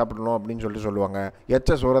லேடிஸ் சாப்பிடணும் அப்படின்னு சொல்லுவாங்க,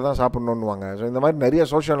 எச்ச சோறை தான் சாப்பிடணும்னுவாங்க. ஸோ இந்த மாதிரி நிறைய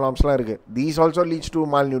சோஷியல் நார்ம்ஸ்லாம் இருக்குது. These also leads to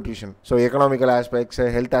mall nutrition. So economical aspects,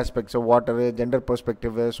 health aspects, water, gender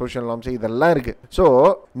perspective, social norms, இதெல்லாம் இருக்குது. ஸோ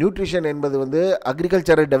நியூட்ரிஷன் என்பது வந்து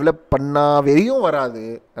அக்ரிகல்ச்சரை டெவலப் பண்ணாவேயும் வராது,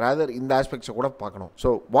 ரேதர் இந்த ஆஸ்பெக்ட்ஸை கூட பார்க்கணும்.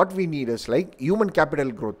 So what we need is like human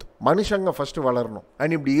capital growth. மனுஷங்க ஃபர்ஸ்ட் வளரணும்.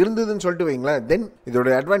 அண்ட் இப்படி இருந்ததுன்னு சொல்லிட்டு வைங்களேன், தென் இதோட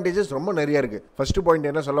அட்வான்டேஜஸ் ரொம்ப நிறைய இருக்கு. ஃபர்ஸ்ட் பாயிண்ட்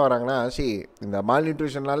என்ன சொல்ல வராங்கன்னா, இந்த மால்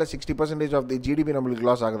நியூட்ரிஷனால 60% ஆஃப் தி ஜிடிபி நம்மளுக்கு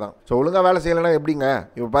லாஸ் ஆகுதான். ஸோ ஒழுங்காக வேலை செய்யலைன்னா எப்படிங்க?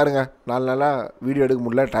 இப்போ பாருங்க, 4 நாளாக வீடியோ எடுக்க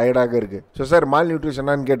முடியல, டயர்டாக இருக்கு. So sir mall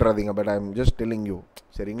நியூட்ரிஷனான்னு கேட்டுறாதீங்க, but I am just telling you.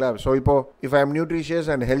 சரிங்களா? ஸோ இப்போ if I am nutritious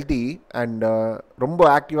and healthy and ரொம்ப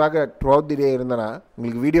ஆக்டிவாக த்ரூ அவுட் தி டே இருந்தேன்னா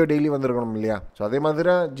உங்களுக்கு வீடியோ டெய்லி வந்துருக்கணும் இல்லையா? ஸோ அதே மாதிரி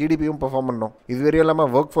தான் ஜிடிபியும் பெர்ஃபார்ம் பண்ணணும். இது வரையும்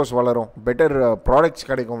இல்லாமல் ஒர்க் ஃபோர்ஸ் வளரும், பெட்டர் ப்ராடக்ட்ஸ்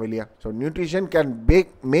கிடைக்கும் வெளியே. So nutrition can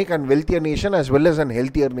make and வெல்த்தியர் nation as well us and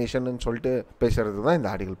healthier nation சொல்லிட்டு பேசுறது தான் இந்த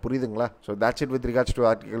ஆர்டிகல். புரியுதுங்களா? So that's it with regards to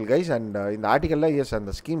article guys. And இந்த ஆர்டிகலில் எஸ்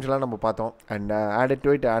அந்த ஸ்கீம்ஸ்லாம் நம்ம பார்த்தோம். And added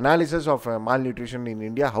to it analysis of mall nutrition in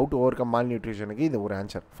India, how to over come mall நியூட்ரிஷனுக்கு இது ஒரு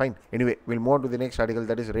answer. Fine. Anyway will move to the next article,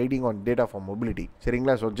 that is rating on data for mobility.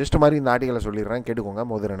 சரிங்களா? So just மாதிரி இந்த ஆர்டிகலை சொல்லிடுறேன், கேட்டுக்கோங்க.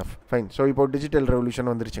 மோர் enough. Fine. So இப்போ digital revolution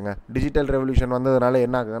வந்துருச்சுங்க. Digital revolution வந்ததுனால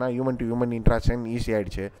என்ன ஆகுதுன்னா, human to human interaction easy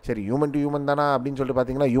ஆயிடுச்சு. சரி, ஹியூமன் டு ஹியூமன் தானா அப்படின்னு சொல்லிட்டு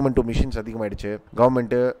பார்த்தீங்கன்னா, ஹியூமன் டு மிஷின்ஸ் அதிகமாகிடுச்சு.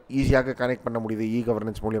 கவர்மெண்ட் ஈஸியாக கனெக்ட் பண்ண முடியுது இ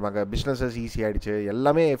கவர்னன்ஸ் மூலியமாக. பிஸ்னஸஸ் ஈஸி ஆயிடுச்சு.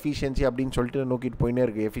 எல்லாமே எஃபிஷியன்சி அப்படின்னு சொல்லிட்டு நோக்கிட்டு போயினே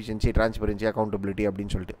இருக்கு. எஃபிஷியன்சி, டிரான்ஸ்பரன்சி, அக்கௌண்டபிலிட்டி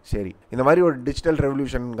அப்படின்னு சொல்லிட்டு. சரி, இந்த மாதிரி ஒரு டிஜிட்டல்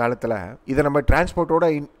ரெவல்யூஷன் காலத்தில் இதை நம்ம டிரான்ஸ்போர்ட்டோட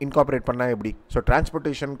இன்கார்பரேட் பண்ணால் எப்படி? ஸோ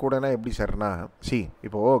டிரான்ஸ்போர்ட்டேஷன் கூடனா எப்படி சார்னா,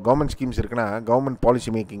 இப்போ கவர்மெண்ட் ஸ்கீம்ஸ் இருக்குன்னா, கவர்மெண்ட்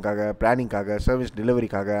பாலிசி மேக்கிங்காக, பிளானிங்காக, சர்வீஸ்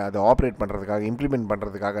டெலிவரிக்காக, அதை ஆப்ரேட் பண்ணுறதுக்காக, இம்ப்ளிமெண்ட்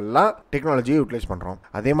பண்ணுறதுக்காக எல்லாம் டெக்னாலஜியை யூட்டிலைஸ் பண்ணுறோம்.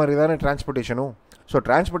 அதே மாதிரி தானே டிரான்ஸ்போர்ட்டேஷனும். ஸோ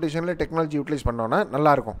டிரான்ஸ்போர்ட்டேஷனில் டெக்னாலஜி யூட்டிலைஸ் பண்ணோன்னா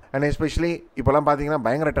நல்லாயிருக்கும். அண்ட் எஸ்பெஷலி இப்போலாம் பார்த்தீங்கன்னா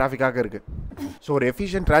பயங்கர டிராஃபிக்காக இருக்குது. ஸோ ஒரு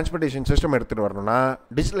எஃபிஷியன்ட் டிரான்ஸ்போர்ட்டேஷன் சிஸ்டம் எடுத்துகிட்டு வரணும்னா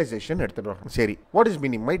டிஜிட்டலைசேஷன் எடுத்துகிட்டு வரணும். சரி, what is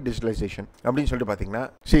meaning by digitalisation அப்படின்னு சொல்லிட்டு பார்த்தீங்கன்னா,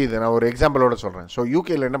 சரி இதை நான் ஒரு எக்ஸாம்பிளோட சொல்கிறேன். ஸோ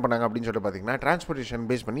யூகேல என்ன பண்ணாங்க அப்படின்னு சொல்லிட்டு பார்த்தீங்கன்னா, டிரான்ஸ்போர்ட்டேஷன்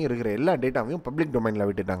பேஸ் பண்ணி இருக்கிற எல்லா டேட்டாவையும் பப்ளிக் டொமைனில்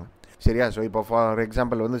விட்டுட்டாங்க. சரியா? ஸோ இப்போ ஃபார்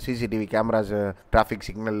எக்ஸாம்பிள் வந்து சிசிடிவி கேமராஸ் டிராஃபிக்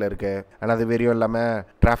சிக்னலில் இருக்குது. ஆனால் அது வெறியும் இல்லாமல்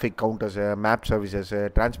traffic counters, map services,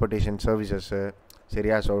 transportation services,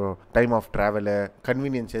 சரியா? So time of travel,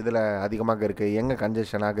 convenience எதில் அதிகமாக இருக்குது, எங்கே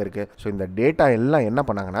கன்ஜெஷனாக இருக்குது. ஸோ இந்த டேட்டா எல்லாம் என்ன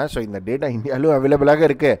பண்ணாங்கன்னா, ஸோ இந்த டேட்டா இந்தியாவிலும் அவைலபிளாக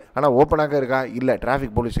இருக்குது. ஆனால் ஓப்பனாக இருக்கா? இல்லை,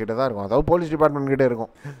 டிராஃபிக் போலீஸ் கிட்ட தான் இருக்கும். அதாவது போலீஸ் டிபார்ட்மெண்ட் கிட்டே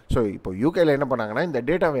இருக்கும். ஸோ இப்போ யூகேல என்ன பண்ணாங்கன்னா, இந்த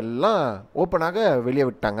டேட்டாவை எல்லாம் ஓப்பனாக வெளியே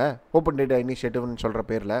விட்டாங்க. ஓப்பன் டேட்டா இனிஷியேட்டிவ்னு சொல்கிற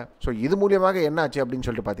பேரில். ஸோ இது மூலியமாக என்ன ஆச்சு அப்படின்னு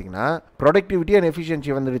சொல்லிட்டு பார்த்தீங்கன்னா, ப்ரொடக்டிவிட்டி அண்ட்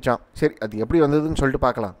எஃபிஷியன்சி வந்துடுச்சான். சரி, அது எப்படி வந்ததுன்னு சொல்லிட்டு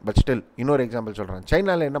பார்க்கலாம். பட் ஸ்டில் இன்னொரு எக்ஸாம்பிள் சொல்கிறேன்.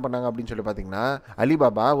 சைனாவில் என்ன பண்ணாங்க அப்படின்னு சொல்லிட்டு பார்த்தீங்கன்னா,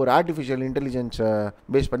 அலிபாபா ஒரு ஆர்டிஃபிஷியல் இன்டெலிஜென்ஸ்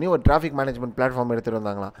பேஸ் பண்ணி ஒரு டிராஃபிக் மேனேஜ்மெண்ட் பிளாட்ஃபார்ம் எடுத்துகிட்டு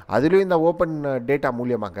வந்தாங்களாம். அதுலேயும் இந்த ஓப்பன் டேட்டா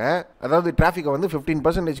மூலியமாக, அதாவது டிராஃபிக்கை வந்து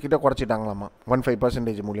 15% கிட்ட குறைச்சிட்டாங்களாமா,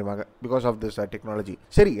 15% மூலியமாக, பிகாஸ் ஆஃப் திஸ் டெக்னாலஜி.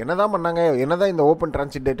 சரி, என்னதான் பண்ணாங்க, என்னதான் இந்த ஓப்பன்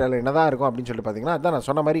டிரான்சிட் டேட்டாவில் என்னதான் இருக்கும் அப்படின்னு சொல்லிட்டு பார்த்தீங்கன்னா, அதான் நான்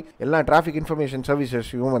சொன்ன மாதிரி எல்லா டிராஃபிக் இன்ஃபர்மேஷன்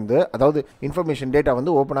சர்வீசஸையும் வந்து, அதாவது இன்ஃபர்மேஷன் டேட்டா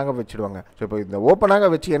வந்து ஓப்பனாக வச்சுடுவாங்க. ஸோ இப்போ இந்த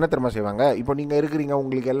ஓப்பனாக வச்சு என்ன தெரியுமா செய்வாங்க, இப்போ நீங்கள் இருக்கிறீங்க,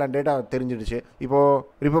 உங்களுக்கு எல்லா டேட்டா தெரிஞ்சிடுச்சு. இப்போ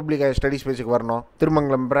ரிப்பப்ளிக் ஸ்டடி ஸ்பேஸுக்கு வரணும்,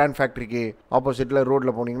 திருமங்கலம் பிராண்ட் ஃபேக்ட்ரிக்கு ஆப்போசிட்டில்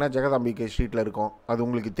ரோட்டில் போனீங்கன்னா ஜெகதாம்பிகை ஸ்ட்ரீட்டில் இருக்கும். அது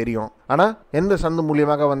உங்களுக்கு தெரியும். ஆனால் எந்த சந்து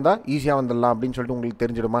மூலியமாக வந்தால் ஈஸியாக வந்துடலாம் அப்படின்னு சொல்லிட்டு உங்களுக்கு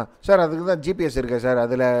தெரிஞ்சிடுமா? சார் அதுக்கு தான் ஜிபிஎஸ் இருக்கு சார்,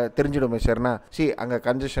 அதில் தெரிஞ்சிடுமே சார்னா, அங்கே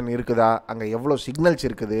கன்ஜெஷன் இருக்குதா, அங்கே எவ்வளோ சிக்னல்ஸ்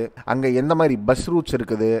இருக்குது, அங்கே எந்த மாதிரி பஸ் ரூட்ஸ்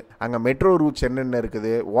இருக்குது, அங்கே மெட்ரோ ரூட்ஸ் என்னென்ன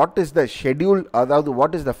இருக்குது, வாட் இஸ் த ஷெட்யூல், அதாவது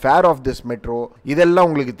what is the fair of this metro, இதெல்லாம்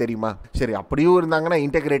உங்களுக்கு தெரியுமா? சரி, அப்படியும் இருந்தாங்கன்னா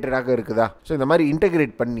இன்டெகிரேட்டடாக இருக்குதா? ஸோ இந்த மாதிரி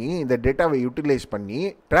இன்டெகிரேட் பண்ணி இந்த டேட்டாவை யூட்டிலைஸ் பண்ணி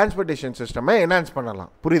டிரான்ஸ்போர்ட்டேஷன் சிஸ்டமை என்ஹான்ஸ்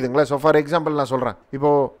பண்ணலாம். புரியுதுங்களா? ஸோ ஃபார் எக்ஸாம்பிள் நான் சொல்கிறேன்,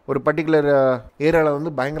 இப்போ ஒரு பர்டிகுலர் ஏரியாவில்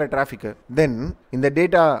வந்து பயங்கர டிராஃபிக், தென் இந்த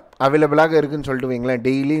டேட்டா அவைலபிளாக இருக்குன்னு சொல்லிட்டு வைங்களேன்,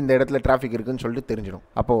 டெய்லி இந்த இடத்துல டிராஃபிக் இருக்குன்னு சொல்லிட்டு தெரிஞ்சிடும்.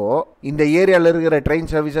 அப்போ இந்த ஏரியாவில் இருக்கிற train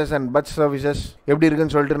services and bus services எப்படி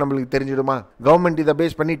இருக்குன்னு சொல்லிட்டு நம்மளுக்கு தெரிஞ்சிடுமா? கவர்மெண்ட் இதை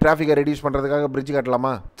பேஸ் பண்ணி டிராஃபிக்கை ரெடியூஸ் பண்ணுறதுக்காக பிரிட்ஜ்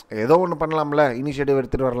கட்டலாமா? ஏதோ ஒன்று பண்ணலாம்ல, இனிஷியேட்டிவ்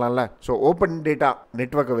எடுத்துகிட்டு வரலாம்ல. ஸோ ஓப்பன் டேட்டா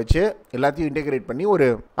நெட்வொர்க்கை வச்சு எல்லாத்தையும் இன்டெகிரேட் பண்ணி ஒரு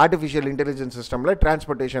ஆர்டிஃபிஷியல் இன்டெலிஜென்ஸ் சிஸ்டமில்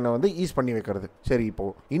டிரான்ஸ்போர்ட்டேஷனை வந்து ஈஸ் பண்ணி வைக்கிறது. சரி, இப்போ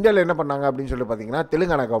இந்தியாவில் என்ன பண்ணாங்க அப்படின்னு சொல்லிட்டு பார்த்தீங்கன்னா,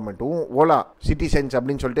 தெலுங்கானா கவர்மெண்ட்டும் ஓலா சிட்டிசன்ஸ்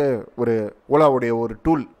அப்படின்னு சொல்லிட்டு ஒரு ஓலாவுடைய ஒரு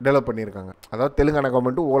டூல் டெவலப் பண்ணியிருக்காங்க. அதாவது தெலுங்கானா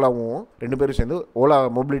கவர்மெண்ட்டும் ஓலாவும் ரெண்டு பேரும் சேர்ந்து, ஓலா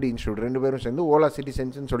மொபிலிட்டி இன்ஸ்டியூட் ரெண்டு பேரும் சேர்ந்து ஓலா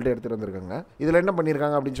சிட்டிசன்ஸ்னு சொல்லிட்டு எடுத்துகிட்டு வந்திருக்காங்க. இதில் என்ன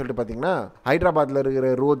பண்ணியிருக்காங்க அப்படின்னு சொல்லிட்டு பார்த்தீங்கன்னா, ஹைதராபாத்தில் இருக்கிற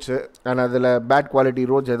ரோட்ஸ் அண்ட் அதில் பேட் குவாலிட்டி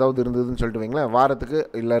ரோட்ஸ் ஏதாவது இருந்ததுன்னு சொல்லிட்டு வைங்களேன், வாரத்துக்கு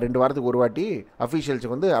இல்லை 2 வாரத்துக்கு ஒரு வாட்டி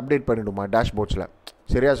அஃபீஷியல்ஸுக்கு வந்து அப்டேட் பண்ணிவிடுமா டேஷ்போர்ட்ஸில்.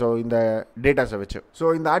 சரியா? ஸோ இந்த டேட்டாஸை வச்சு. ஸோ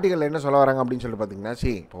இந்த ஆர்டிகல் என்ன சொல்ல வராங்க அப்படின்னு சொல்லிட்டு பார்த்தீங்கன்னா,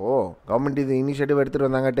 இப்போ கவர்மெண்ட் இது இனிஷியேட்டிவ் எடுத்துகிட்டு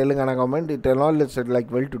வந்தாங்க, Telangana government, it all it's like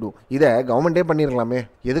well to two. இதை கவர்மெண்ட்டே பண்ணிடலாமே,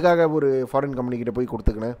 எதுக்காக ஒரு ஃபாரின் கம்பெனி கிட்ட போய்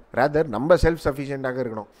கொடுத்துக்கணும்? ரேதர் நம்ம செல்ஃப் சஃபிஷியண்டாக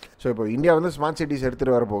இருக்கணும். ஸோ இப்போ இந்தியா வந்து ஸ்மார்ட் சிட்டிஸ்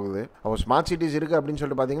எடுத்துகிட்டு வர போகுது. அப்போ ஸ்மார்ட் சிட்டிஸ் இருக்குது அப்படின்னு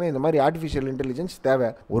சொல்லிட்டு பார்த்தீங்கன்னா, இந்த மாதிரி ஆர்டிஃபிஷியல் இன்டெலிஜென்ஸ்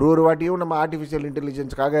தேவை. ஒரு வாட்டியும் நம்ம ஆர்டிஃபிஷியல்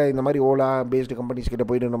இன்டெலிஜென்ஸ்க்காக இந்த மாதிரி ஓலா பேஸ்டு கம்பெனிஸ் கிட்ட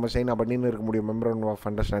போயிட்டு நம்ம சைனா பண்ணின்னு இருக்க முடியும், மெமரண்டம் ஆஃப்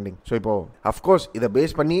அண்டர்ஸ்டாண்டிங். ஸோ இப்போ அஃப்கோர்ஸ் இதை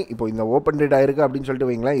பேஸ் பண்ணி இப்போ இந்த ஓப்பன் டேட்டா இருக்குது அப்படின்னு சொல்லிட்டு சொல்லிட்டு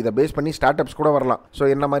வைங்களேன், இதை பேஸ் பண்ணி ஸ்டார்ட் அப்ஸ் கூட வரலாம். ஸோ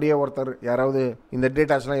என்ன மாதிரியே ஒருத்தர் யாராவது இந்த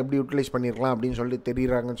டேட்டாஸ்லாம் எப்படி யூட்டிலைஸ் பண்ணியிருக்கலாம் அப்படின்னு சொல்லிட்டு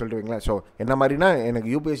தெரியுறாங்கன்னு சொல்லிட்டு வைங்களேன். ஸோ என்ன மாதிரினா எனக்கு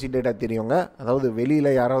யூபிஎஸ்சி டேட்டா தெரியுங்க, அதாவது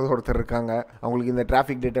வெளியில் யாராவது ஒருத்தர் இருக்காங்க, அவங்களுக்கு இந்த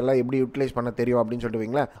டிராஃபிக் டேட்டாலாம் எப்படி யூட்டிலைஸ் பண்ண தெரியும் அப்படின்னு சொல்லிட்டு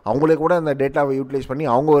வைங்களேன், அவங்களே கூட அந்த டேட்டாவை யூட்டிலைஸ் பண்ணி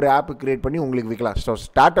அவங்க ஒரு ஆப் கிரியேட் பண்ணி உங்களுக்கு விற்கலாம். ஸோ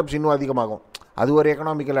ஸ்டார்ட் அப்ஸ் இன்னும் அதிகமாகும். அது ஒரு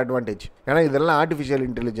எக்கனாமிக்கல் அட்வான்டேஜ். ஏன்னா இதெல்லாம் ஆர்டிஃபிஷியல்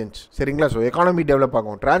இன்டெலிஜென்ஸ். சரிங்களா? ஸோ எக்கானமி டெவலப்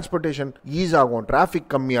ஆகும், டிரான்ஸ்போர்ட்டேஷன் ஈஸ் ஆகும், டிராஃபிக்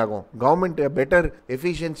கம்மியாகும், government better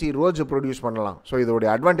efficiency roads produce பண்ணலாம். ஸோ இதோடைய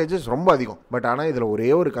அட்வான்டேஜஸ் ரொம்ப அதிகம். பட் ஆனால் இதில் ஒரே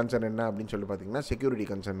ஒரு கன்சர்ன் என்ன அப்படின்னு சொல்லி பார்த்தீங்கன்னா, செக்யூரிட்டி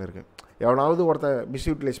கன்சர்ன் இருக்குது. எவனாவது ஒருத்தர்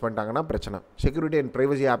மிஸ்யூட்டிலைஸ் பண்ணிட்டாங்கன்னா பிரச்சனை. Security and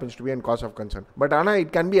privacy happens to be and cos of concern. But ஆனால்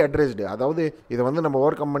இட் கேன் பி அட்ரஸ்டு. அதாவது இதை வந்து நம்ம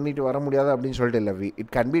ஓவர் கம் பண்ணிட்டு வர முடியாது அப்படின்னு சொல்லிட்டு இல்லை,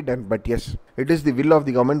 it can be done. But S, it is they will of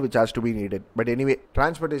the government which has to be needed. But anyway,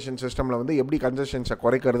 transportation சிஸ்டமில் வந்து எப்படி கன்ஜெஷன்ஸை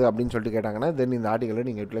குறைக்கிறது அப்படின்னு சொல்லிட்டு கேட்டாங்கன்னா தென் இந்த ஆர்டிகலை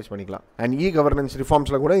நீங்கள் யூட்டிலைஸ் பண்ணிக்கலாம். அண்ட் கவர்னன்ஸ்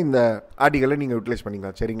ரிஃபார்ம்ஸில் கூட இந்த ஆர்டிகலை நீங்கள் யூட்டிலைஸ்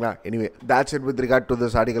பண்ணிக்கலாம். சரிங்களா? Anyway, that's it with regard to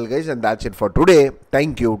this article guys, and that's it for today.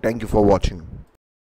 Thank you for watching.